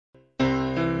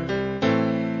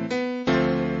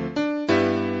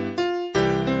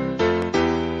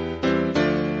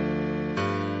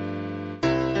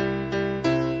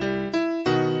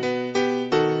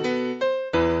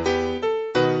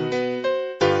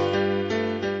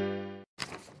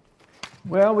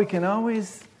Well, we can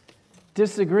always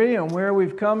disagree on where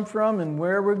we've come from and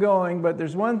where we're going, but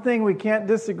there's one thing we can't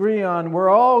disagree on. We're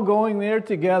all going there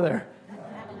together.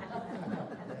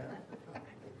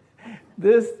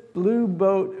 This blue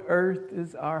boat, Earth,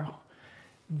 is our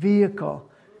vehicle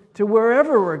to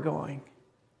wherever we're going.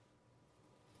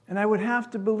 And I would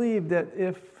have to believe that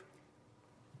if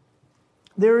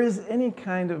there is any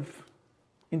kind of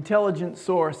intelligent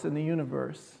source in the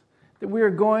universe, that we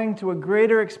are going to a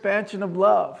greater expansion of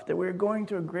love, that we're going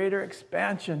to a greater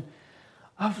expansion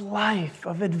of life,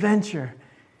 of adventure.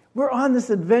 We're on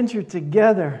this adventure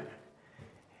together.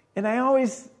 And I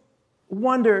always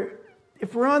wonder,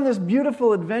 if we're on this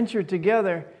beautiful adventure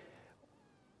together,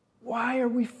 why are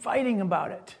we fighting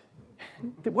about it?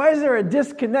 Why is there a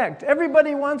disconnect?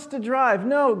 Everybody wants to drive.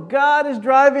 No, God is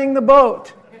driving the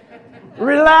boat.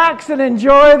 Relax and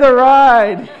enjoy the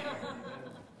ride.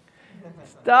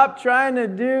 Stop trying to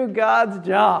do God's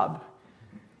job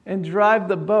and drive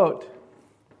the boat.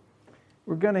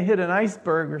 We're going to hit an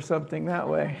iceberg or something that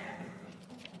way.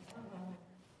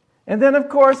 And then, of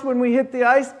course, when we hit the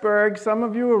iceberg, some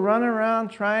of you will run around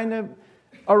trying to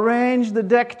arrange the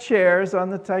deck chairs on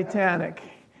the Titanic.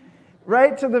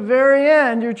 Right to the very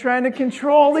end, you're trying to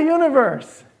control the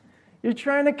universe. You're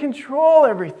trying to control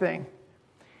everything.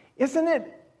 Isn't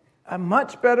it a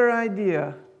much better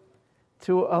idea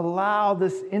to allow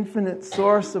this infinite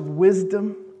source of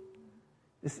wisdom,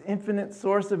 this infinite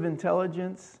source of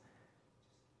intelligence,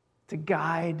 to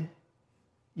guide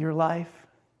your life?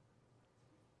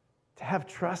 To have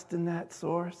trust in that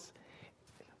source?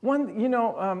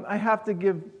 I have to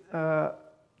give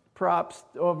props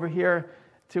over here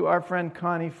to our friend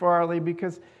Connie Farley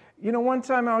because, one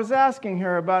time I was asking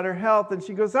her about her health and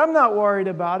she goes, "I'm not worried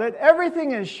about it. Everything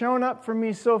has shown up for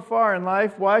me so far in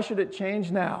life. Why should it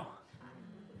change now?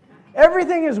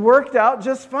 Everything has worked out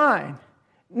just fine."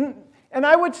 And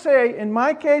I would say, in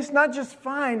my case, not just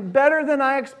fine, better than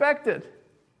I expected.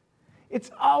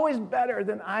 It's always better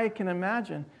than I can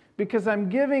imagine because I'm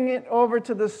giving it over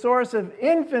to the source of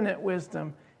infinite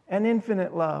wisdom and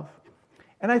infinite love.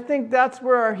 And I think that's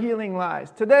where our healing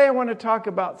lies. Today I want to talk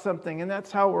about something, and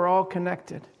that's how we're all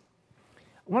connected.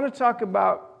 I want to talk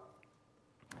about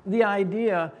the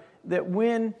idea that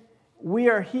when we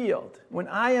are healed, when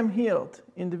I am healed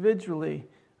individually,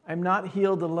 I'm not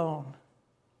healed alone.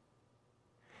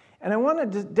 And I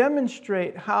want to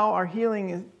demonstrate how our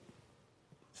healing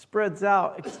spreads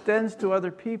out, extends to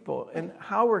other people, and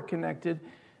how we're connected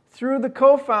through the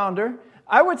co-founder,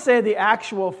 I would say the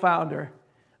actual founder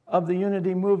of the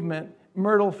Unity movement,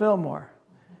 Myrtle Fillmore.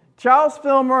 Charles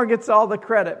Fillmore gets all the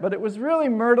credit, but it was really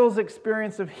Myrtle's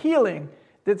experience of healing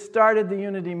that started the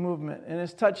Unity movement and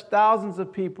has touched thousands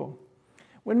of people.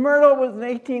 When Myrtle was in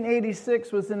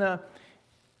 1886, was in a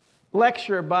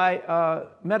lecture by a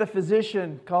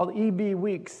metaphysician called E.B.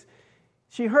 Weeks,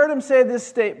 she heard him say this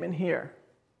statement here: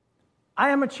 "I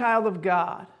am a child of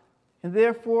God, and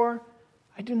therefore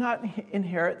I do not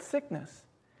inherit sickness."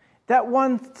 That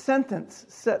one sentence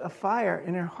set a fire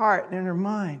in her heart and in her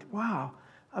mind. Wow,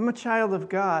 I'm a child of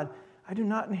God. I do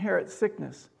not inherit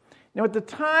sickness. Now, at the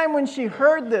time when she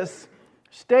heard this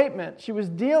statement, she was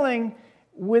dealing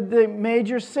with the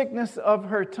major sickness of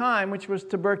her time, which was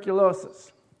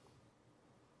tuberculosis.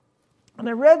 And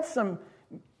I read some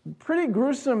pretty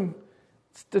gruesome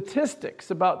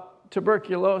statistics about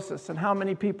tuberculosis and how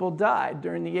many people died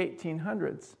during the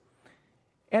 1800s.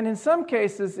 And in some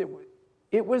cases,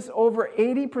 it was over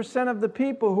 80% of the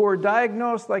people who were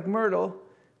diagnosed like Myrtle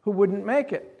who wouldn't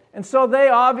make it. And so they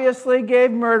obviously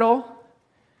gave Myrtle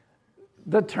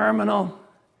the terminal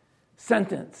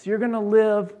sentence. You're going to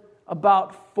live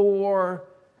about 4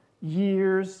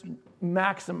 years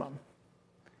maximum.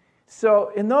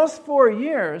 So in those 4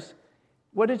 years,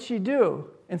 what did she do?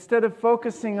 Instead of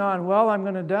focusing on, well, I'm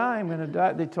going to die.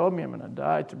 They told me I'm going to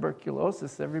die,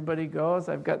 tuberculosis. Everybody goes,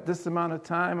 I've got this amount of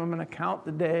time. I'm going to count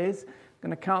the days, I'm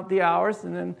going to count the hours.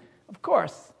 And then, of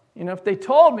course, if they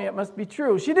told me, it must be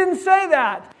true. She didn't say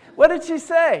that. What did she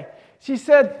say? She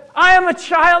said, I am a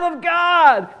child of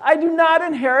God. I do not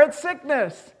inherit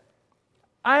sickness.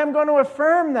 I am going to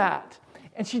affirm that.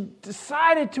 And she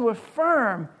decided to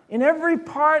affirm in every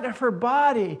part of her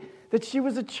body that she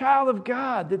was a child of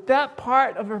God, that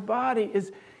part of her body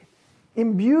is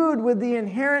imbued with the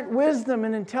inherent wisdom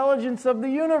and intelligence of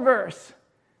the universe.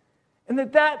 And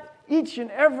that each and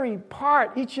every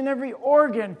part, each and every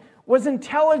organ was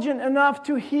intelligent enough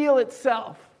to heal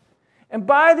itself. And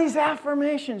by these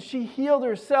affirmations, she healed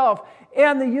herself,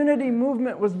 and the Unity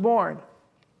movement was born.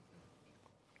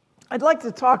 I'd like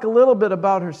to talk a little bit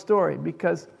about her story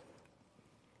because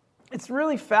it's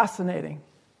really fascinating.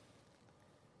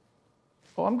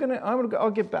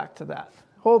 I'll get back to that.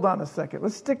 Hold on a second.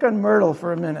 Let's stick on Myrtle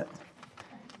for a minute.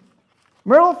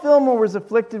 Myrtle Fillmore was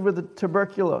afflicted with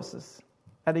tuberculosis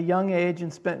at a young age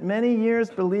and spent many years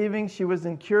believing she was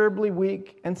incurably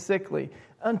weak and sickly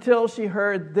until she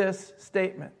heard this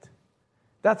statement.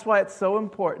 That's why it's so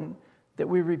important that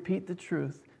we repeat the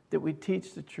truth, that we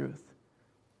teach the truth,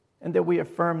 and that we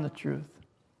affirm the truth.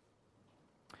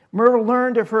 Myrtle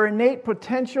learned of her innate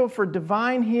potential for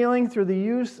divine healing through the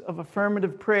use of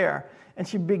affirmative prayer, and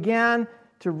she began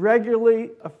to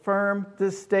regularly affirm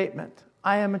this statement: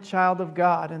 I am a child of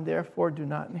God and therefore do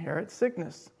not inherit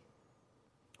sickness.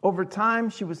 Over time,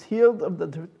 she was healed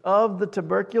of the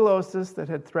tuberculosis that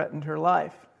had threatened her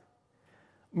life.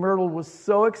 Myrtle was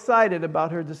so excited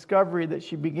about her discovery that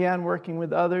she began working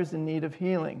with others in need of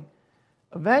healing.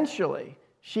 Eventually,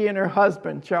 she and her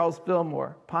husband, Charles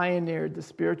Fillmore, pioneered the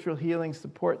spiritual healing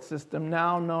support system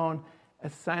now known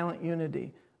as Silent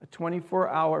Unity, a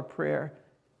 24-hour prayer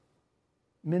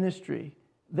ministry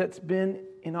that's been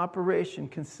in operation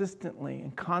consistently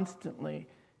and constantly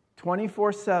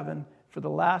 24/7 for the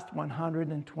last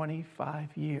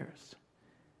 125 years.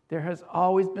 There has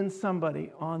always been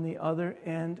somebody on the other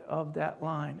end of that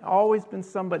line, always been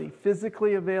somebody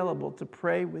physically available to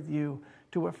pray with you,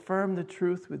 to affirm the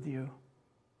truth with you,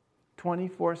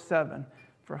 24/7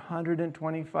 for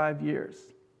 125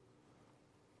 years.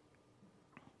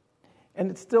 And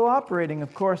it's still operating,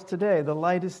 of course, today. The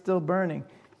light is still burning.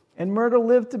 And Myrtle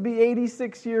lived to be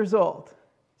 86 years old.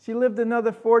 She lived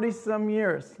another 40-some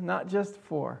years, not just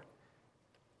 4.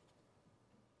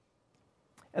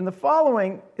 And the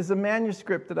following is a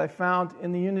manuscript that I found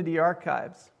in the Unity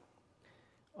Archives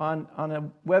on a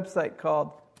website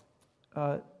called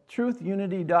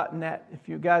truthunity.net. If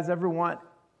you guys ever want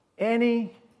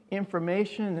any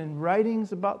information and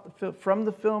writings about from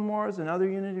the Fillmores and other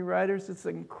Unity writers, it's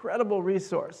an incredible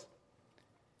resource.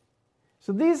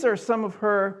 So these are some of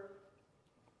her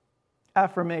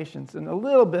affirmations and a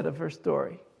little bit of her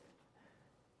story.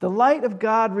 The light of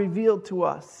God revealed to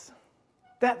us.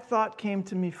 That thought came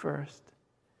to me first.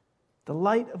 The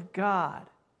light of God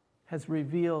has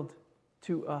revealed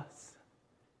to us.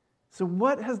 So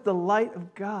what has the light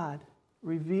of God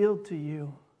revealed to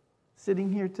you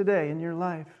sitting here today in your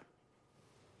life?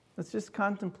 Let's just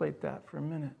contemplate that for a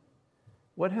minute.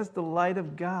 What has the light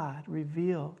of God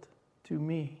revealed to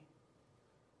me?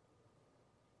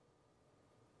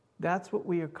 That's what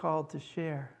we are called to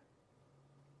share.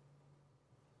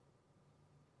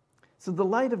 So the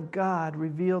light of God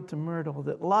revealed to Myrtle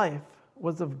that life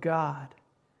was of God,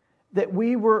 that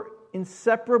we were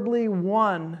inseparably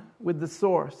one with the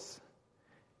source,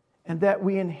 and that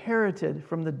we inherited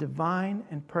from the divine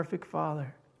and perfect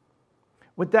Father.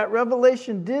 What that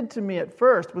revelation did to me at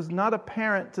first was not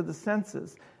apparent to the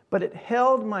senses, but it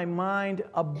held my mind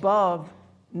above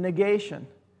negation.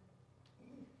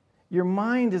 Your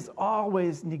mind is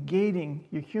always negating,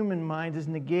 your human mind is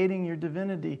negating your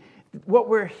divinity. What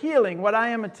we're healing, what I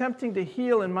am attempting to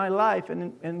heal in my life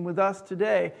and with us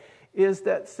today, is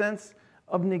that sense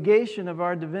of negation of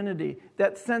our divinity,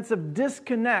 that sense of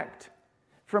disconnect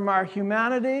from our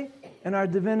humanity and our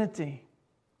divinity.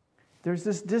 There's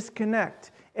this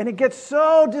disconnect. And it gets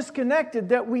so disconnected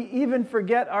that we even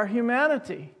forget our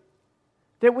humanity,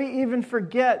 that we even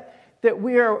forget that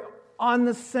we are on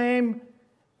the same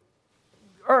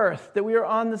earth, that we are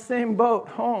on the same boat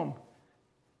home,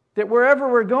 that wherever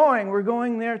we're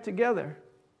going there together.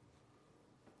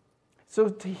 So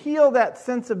to heal that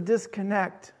sense of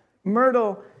disconnect,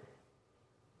 Myrtle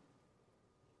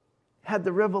had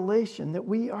the revelation that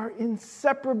we are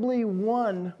inseparably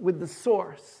one with the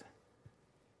source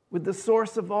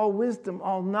of all wisdom,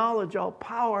 all knowledge, all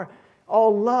power,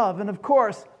 all love, and of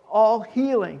course, all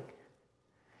healing.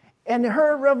 And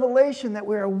her revelation that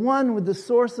we are one with the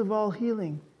source of all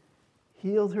healing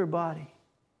healed her body.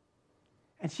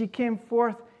 And she came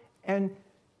forth and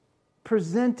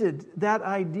presented that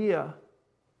idea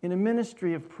in a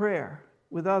ministry of prayer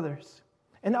with others.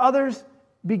 And others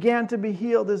began to be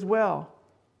healed as well.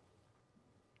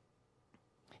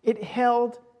 It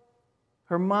held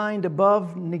her mind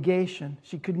above negation.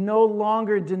 She could no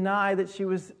longer deny that she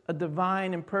was a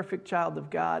divine and perfect child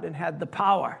of God and had the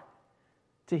power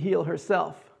to heal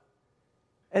herself,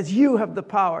 as you have the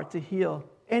power to heal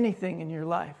anything in your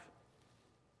life.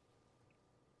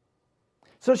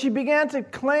 So she began to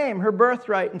claim her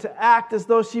birthright and to act as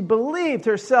though she believed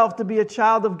herself to be a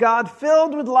child of God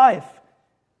filled with life.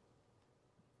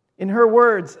 In her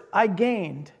words, I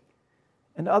gained,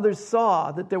 and others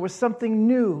saw that there was something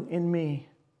new in me.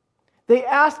 They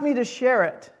asked me to share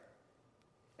it,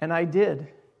 and I did.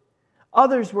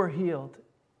 Others were healed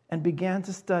and began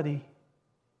to study.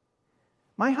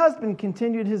 My husband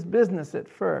continued his business at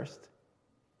first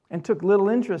and took little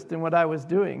interest in what I was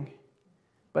doing.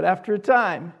 But after a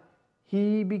time,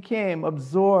 he became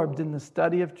absorbed in the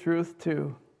study of truth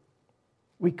too.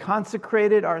 We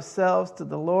consecrated ourselves to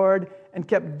the Lord and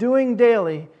kept doing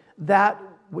daily that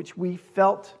which we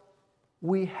felt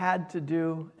we had to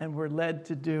do and were led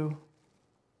to do.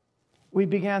 We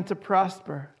began to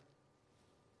prosper.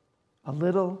 A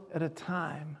little at a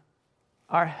time,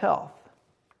 our health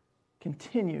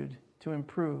continued to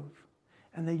improve,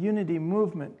 and the unity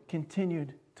movement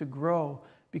continued to grow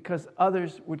because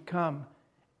others would come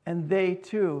and they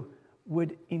too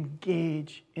would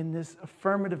engage in this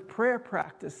affirmative prayer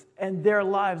practice, and their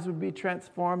lives would be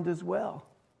transformed as well.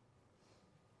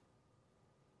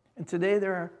 And today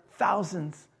there are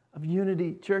thousands of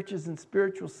unity churches and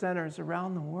spiritual centers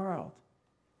around the world.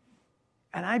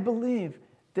 And I believe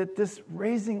that this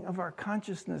raising of our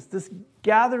consciousness, this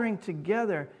gathering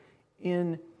together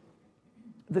in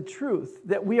the truth,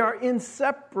 that we are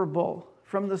inseparable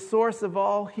from the source of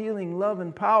all healing, love,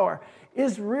 and power,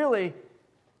 is really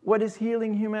what is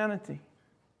healing humanity.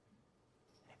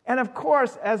 And of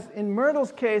course, as in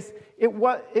Myrtle's case,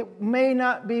 it may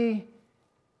not be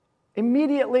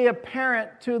immediately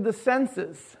apparent to the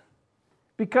senses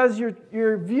because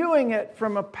you're viewing it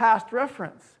from a past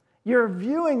reference. You're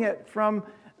viewing it from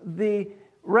the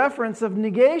reference of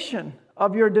negation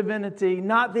of your divinity,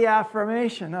 not the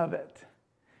affirmation of it.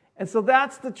 And so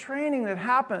that's the training that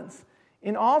happens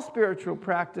in all spiritual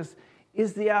practice,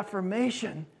 is the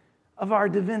affirmation of our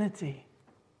divinity.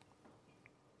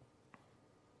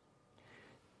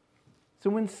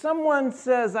 So when someone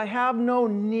says, I have no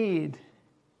need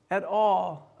at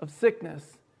all of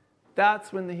sickness,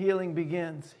 that's when the healing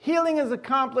begins. Healing is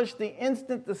accomplished the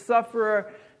instant the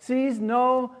sufferer sees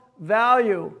no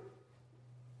value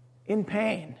in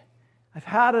pain. I've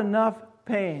had enough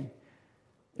pain.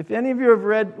 If any of you have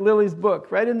read Lily's book,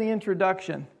 right in the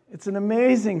introduction, it's an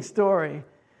amazing story.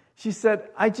 She said,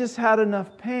 I just had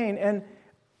enough pain. And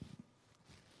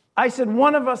I said,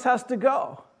 one of us has to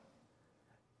go.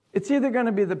 It's either going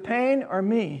to be the pain or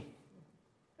me.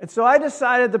 And so I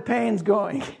decided the pain's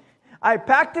going. I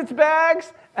packed its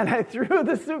bags and I threw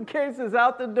the suitcases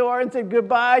out the door and said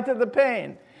goodbye to the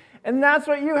pain. And that's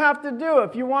what you have to do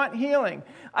if you want healing.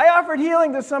 I offered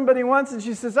healing to somebody once and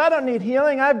she says, I don't need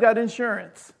healing, I've got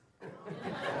insurance.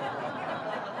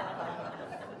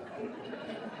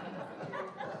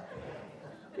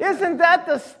 Isn't that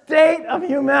the state of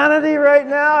humanity right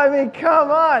now? I mean, come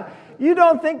on. You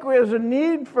don't think there's a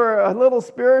need for a little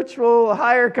spiritual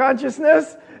higher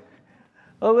consciousness?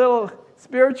 A little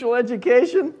spiritual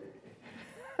education?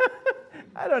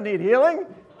 I don't need healing.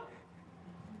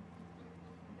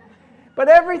 But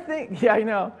everything, yeah, I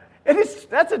know.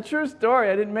 That's a true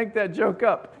story. I didn't make that joke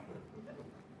up.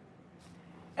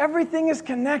 Everything is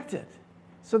connected.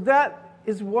 So that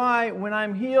is why when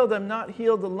I'm healed, I'm not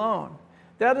healed alone.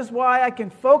 That is why I can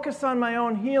focus on my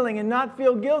own healing and not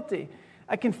feel guilty.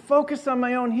 I can focus on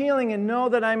my own healing and know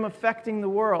that I'm affecting the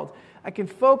world. I can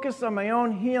focus on my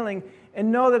own healing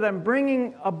and know that I'm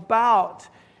bringing about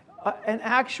an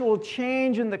actual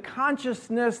change in the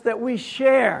consciousness that we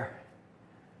share.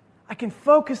 I can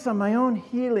focus on my own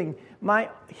healing, my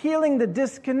healing the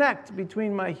disconnect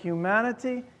between my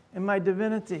humanity and my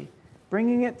divinity,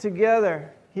 bringing it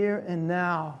together here and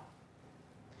now.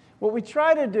 What we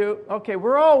try to do, okay,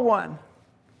 we're all one.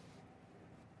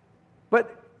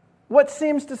 But what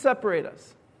seems to separate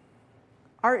us?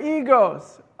 Our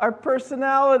egos, our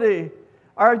personality,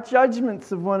 our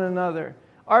judgments of one another,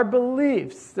 our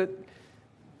beliefs that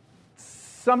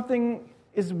something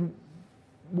is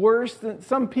worse than,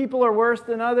 some people are worse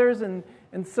than others, and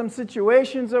some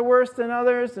situations are worse than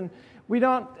others, and we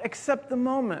don't accept the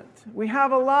moment. We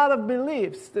have a lot of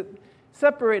beliefs that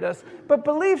separate us. But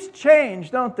beliefs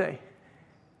change, don't they?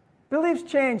 Beliefs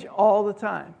change all the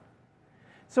time.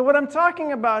 So what I'm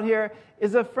talking about here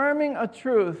is affirming a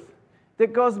truth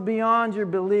that goes beyond your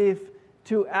belief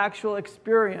to actual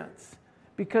experience.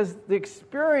 Because the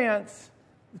experience,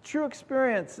 the true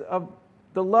experience of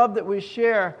the love that we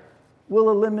share will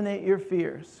eliminate your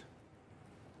fears.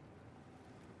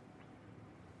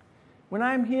 When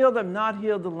I'm healed, I'm not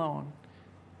healed alone.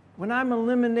 When I'm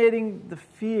eliminating the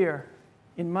fear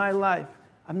in my life,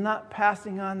 I'm not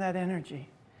passing on that energy.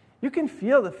 You can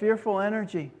feel the fearful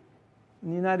energy in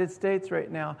the United States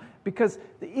right now because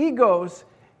the egos,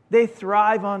 they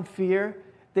thrive on fear.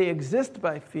 They exist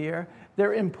by fear.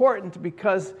 They're important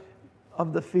because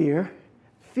of the fear.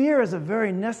 Fear is a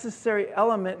very necessary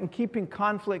element in keeping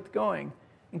conflict going,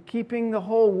 in keeping the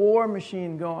whole war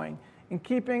machine going, in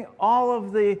keeping all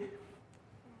of the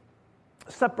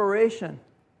separation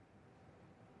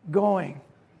going.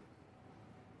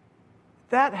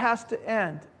 That has to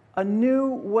end. A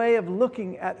new way of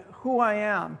looking at who I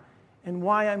am and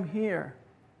why I'm here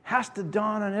has to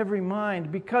dawn on every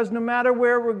mind, because no matter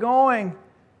where we're going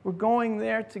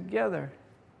there together.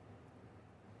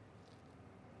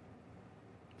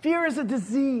 Fear is a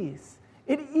disease.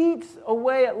 It eats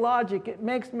away at logic. It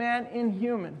makes man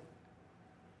inhuman.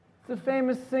 It's a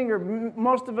famous singer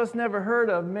most of us never heard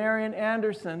of, Marian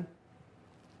Anderson.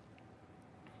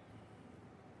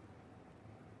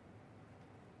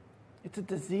 It's a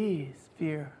disease,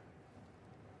 fear.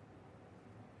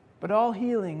 But all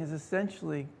healing is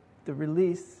essentially the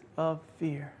release of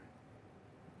fear.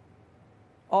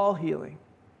 All healing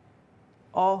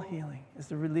is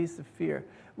the release of fear.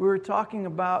 We were talking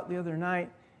about the other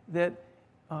night that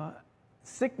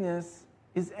sickness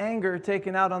is anger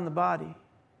taken out on the body.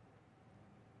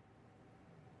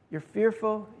 You're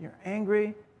fearful, you're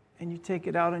angry, and you take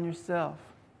it out on yourself.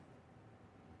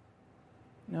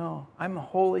 No, I'm a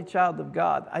holy child of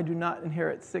God. I do not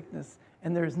inherit sickness,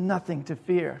 and there is nothing to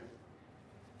fear.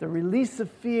 The release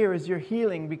of fear is your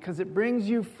healing, because it brings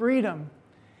you freedom,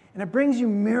 and it brings you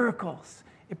miracles.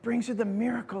 It brings you the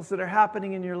miracles that are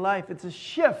happening in your life. It's a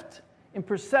shift in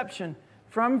perception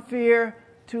from fear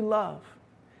to love.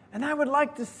 And I would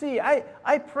like to see,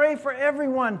 I pray for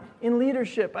everyone in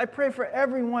leadership. I pray for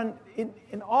everyone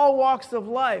in all walks of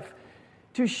life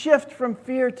to shift from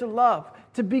fear to love,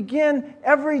 to begin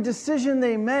every decision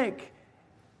they make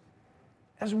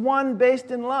as one based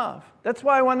in love. That's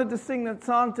why I wanted to sing that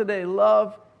song today,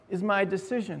 Love is My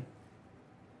Decision.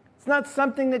 It's not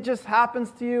something that just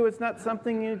happens to you. It's not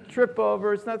something you trip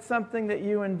over. It's not something that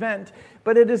you invent.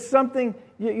 But it is something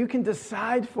you can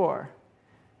decide for.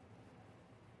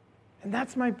 And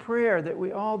that's my prayer, that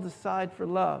we all decide for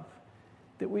love.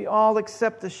 That we all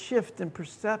accept a shift in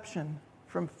perception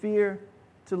from fear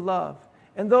to love.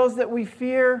 And those that we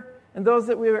fear and those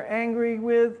that we are angry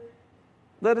with,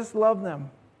 let us love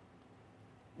them.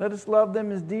 Let us love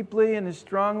them as deeply and as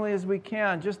strongly as we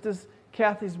can, just as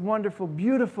Kathy's wonderful,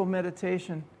 beautiful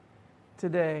meditation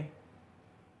today.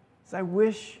 As I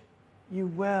wish you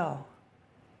well.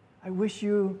 I wish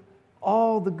you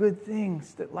all the good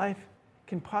things that life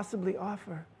can possibly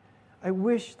offer. I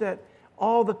wish that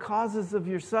all the causes of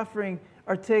your suffering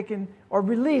are taken or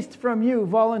released from you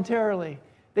voluntarily.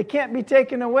 They can't be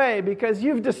taken away because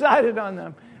you've decided on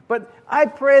them. But I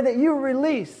pray that you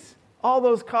release all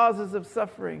those causes of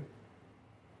suffering.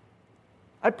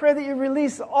 I pray that you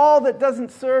release all that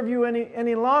doesn't serve you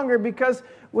any longer, because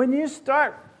when you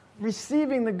start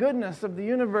receiving the goodness of the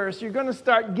universe, you're going to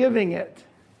start giving it.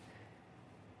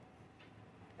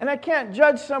 And I can't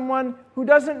judge someone who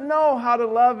doesn't know how to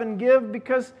love and give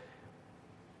because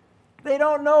they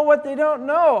don't know what they don't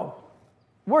know.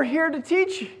 We're here to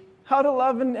teach how to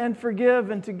love and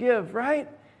forgive and to give, right?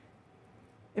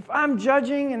 If I'm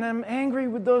judging and I'm angry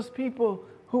with those people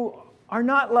who are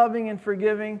not loving and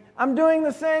forgiving, I'm doing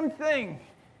the same thing.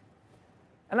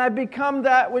 And I become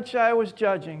that which I was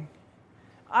judging.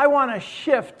 I want to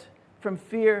shift from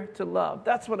fear to love.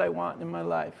 That's what I want in my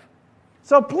life.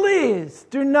 So please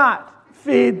do not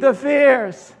feed the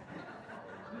fears.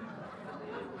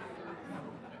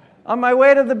 On my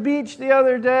way to the beach the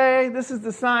other day, this is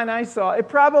the sign I saw. It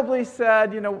probably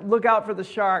said, look out for the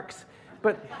sharks.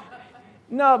 But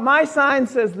no, my sign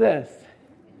says this.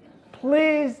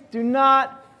 Please do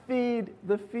not feed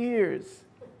the fears.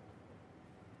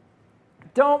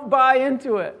 Don't buy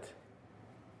into it.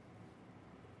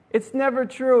 It's never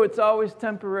true. It's always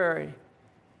temporary.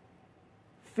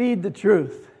 Feed the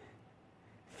truth.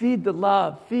 Feed the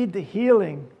love. Feed the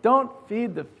healing. Don't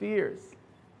feed the fears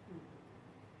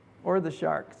or the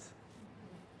sharks.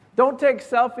 Don't take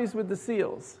selfies with the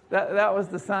seals. That was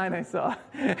the sign I saw.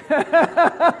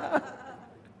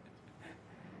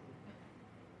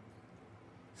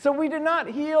 So we do not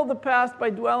heal the past by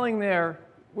dwelling there.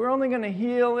 We're only going to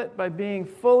heal it by being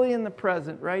fully in the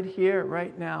present, right here,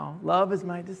 right now. Love is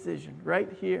my decision, right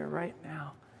here, right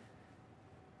now.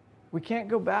 We can't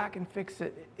go back and fix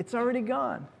it. It's already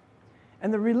gone.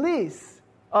 And the release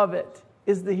of it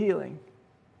is the healing.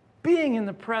 Being in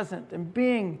the present and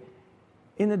being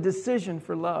in the decision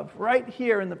for love, right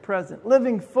here in the present,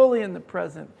 living fully in the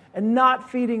present and not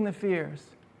feeding the fears.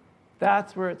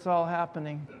 That's where it's all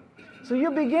happening. So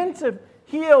you begin to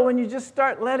heal when you just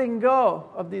start letting go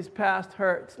of these past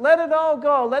hurts. Let it all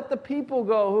go. Let the people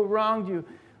go who wronged you.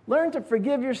 Learn to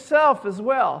forgive yourself as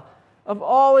well of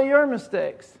all of your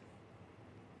mistakes.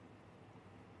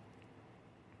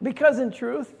 Because in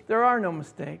truth, there are no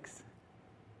mistakes.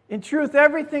 In truth,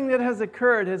 everything that has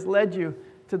occurred has led you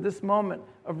to this moment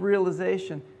of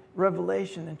realization,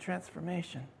 revelation, and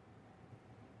transformation.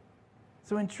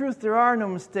 So in truth, there are no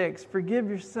mistakes. Forgive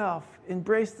yourself.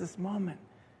 Embrace this moment.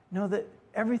 Know that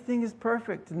everything is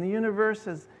perfect and the universe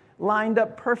has lined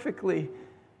up perfectly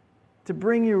to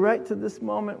bring you right to this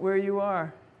moment where you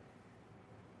are.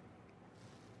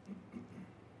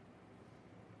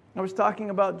 I was talking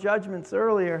about judgments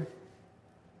earlier,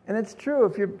 and it's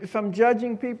true. If I'm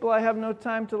judging people, I have no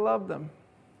time to love them.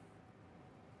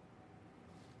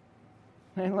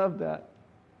 I love that.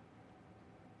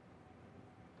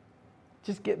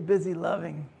 Just get busy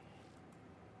loving.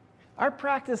 Our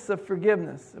practice of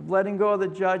forgiveness, of letting go of the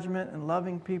judgment and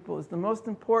loving people, is the most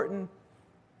important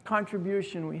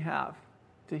contribution we have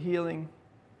to healing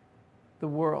the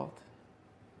world.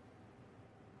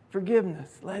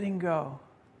 Forgiveness, letting go.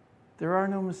 There are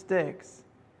no mistakes.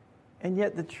 And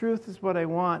yet the truth is what I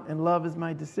want, and love is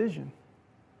my decision.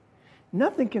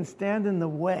 Nothing can stand in the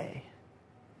way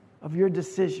of your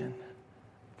decision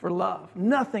for love.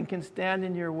 Nothing can stand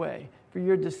in your way for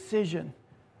your decision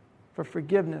for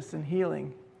forgiveness and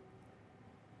healing.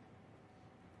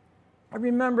 I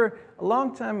remember a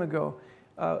long time ago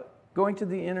going to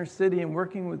the inner city and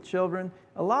working with children.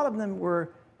 A lot of them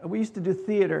we used to do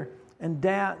theater and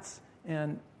dance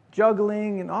and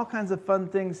juggling and all kinds of fun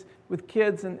things with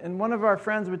kids. And one of our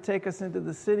friends would take us into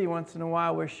the city once in a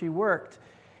while where she worked.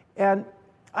 And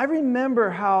I remember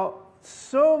how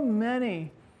so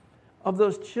many of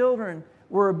those children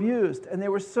were abused, and they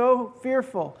were so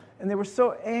fearful, and they were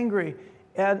so angry,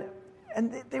 and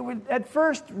they would at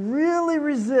first really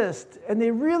resist, and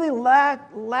they really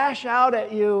lash out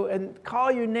at you and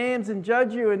call you names and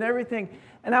judge you and everything.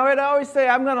 And I would always say,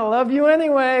 I'm going to love you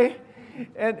anyway.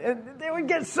 And they would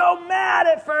get so mad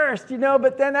at first,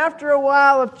 but then after a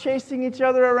while of chasing each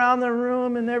other around the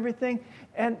room and everything,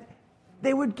 and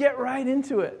they would get right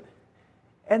into it.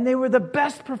 And they were the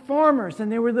best performers, and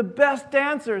they were the best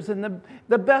dancers, and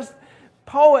the best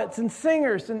poets and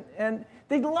singers, and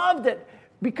they loved it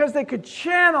because they could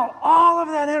channel all of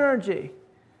that energy,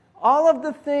 all of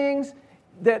the things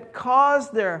that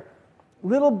caused their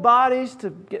little bodies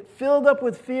to get filled up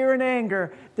with fear and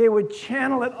anger. They would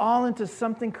channel it all into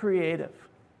something creative.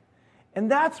 And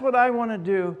that's what I want to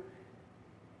do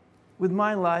with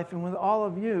my life and with all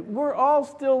of you. We're all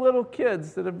still little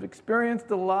kids that have experienced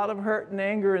a lot of hurt and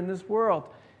anger in this world.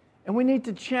 And we need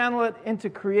to channel it into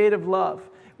creative love.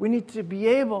 We need to be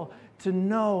able to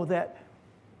know that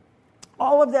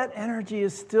all of that energy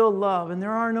is still love and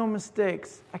there are no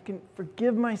mistakes. I can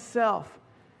forgive myself.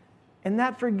 And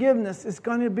that forgiveness is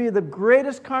going to be the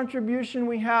greatest contribution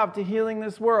we have to healing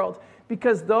this world,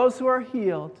 because those who are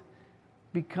healed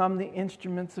become the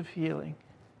instruments of healing.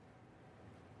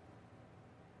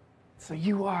 So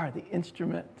you are the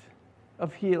instrument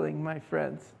of healing, my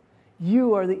friends.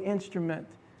 You are the instrument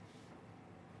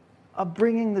of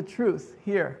bringing the truth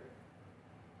here.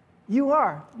 You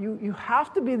are. You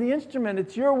have to be the instrument.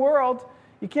 It's your world.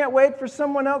 You can't wait for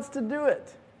someone else to do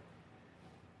it.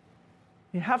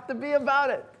 You have to be about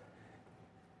it.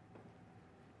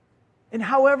 And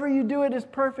however you do it is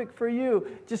perfect for you.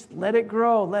 Just let it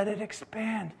grow. Let it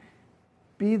expand.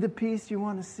 Be the peace you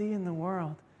want to see in the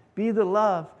world. Be the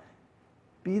love.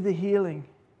 Be the healing.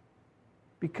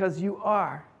 Because you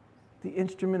are the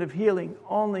instrument of healing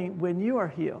only when you are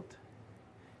healed.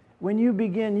 When you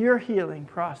begin your healing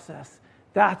process,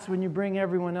 that's when you bring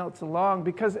everyone else along.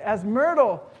 Because as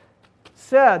Myrtle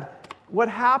said, what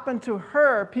happened to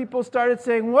her, people started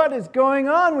saying, what is going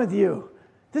on with you?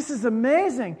 This is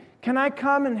amazing. Can I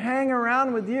come and hang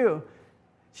around with you?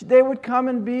 They would come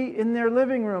and be in their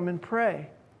living room and pray.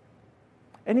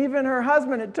 And even her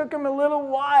husband, it took him a little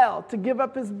while to give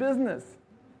up his business.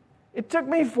 It took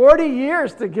me 40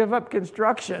 years to give up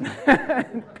construction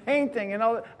and painting and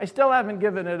all that. I still haven't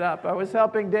given it up. I was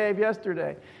helping Dave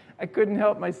yesterday. I couldn't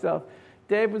help myself.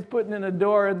 Dave was putting in a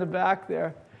door in the back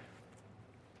there.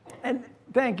 And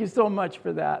thank you so much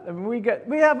for that. I mean,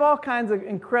 we have all kinds of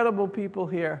incredible people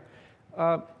here.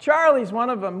 Charlie's one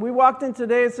of them. We walked in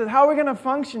today and said, how are we going to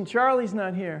function? Charlie's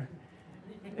not here.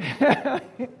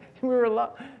 We were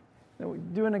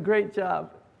doing a great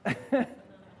job.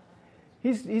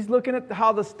 He's looking at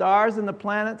how the stars and the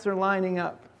planets are lining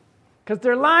up. Because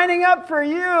they're lining up for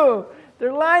you.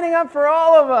 They're lining up for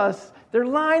all of us. They're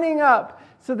lining up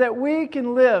so that we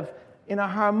can live in a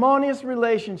harmonious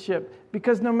relationship.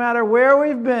 Because no matter where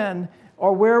we've been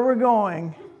or where we're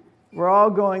going, we're all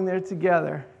going there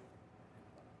together.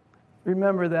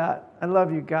 Remember that. I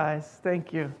love you guys.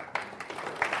 Thank you.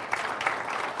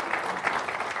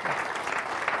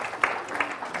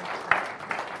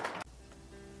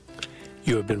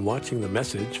 You have been watching the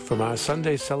message from our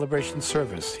Sunday celebration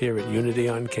service here at Unity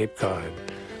on Cape Cod,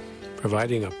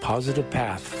 providing a positive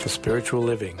path for spiritual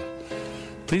living.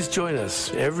 Please join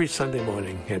us every Sunday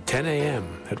morning at 10 a.m.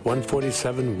 at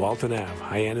 147 Walton Ave,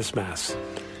 Hyannis, Mass.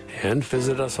 And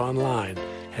visit us online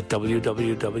at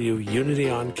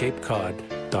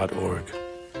www.unityoncapecod.org.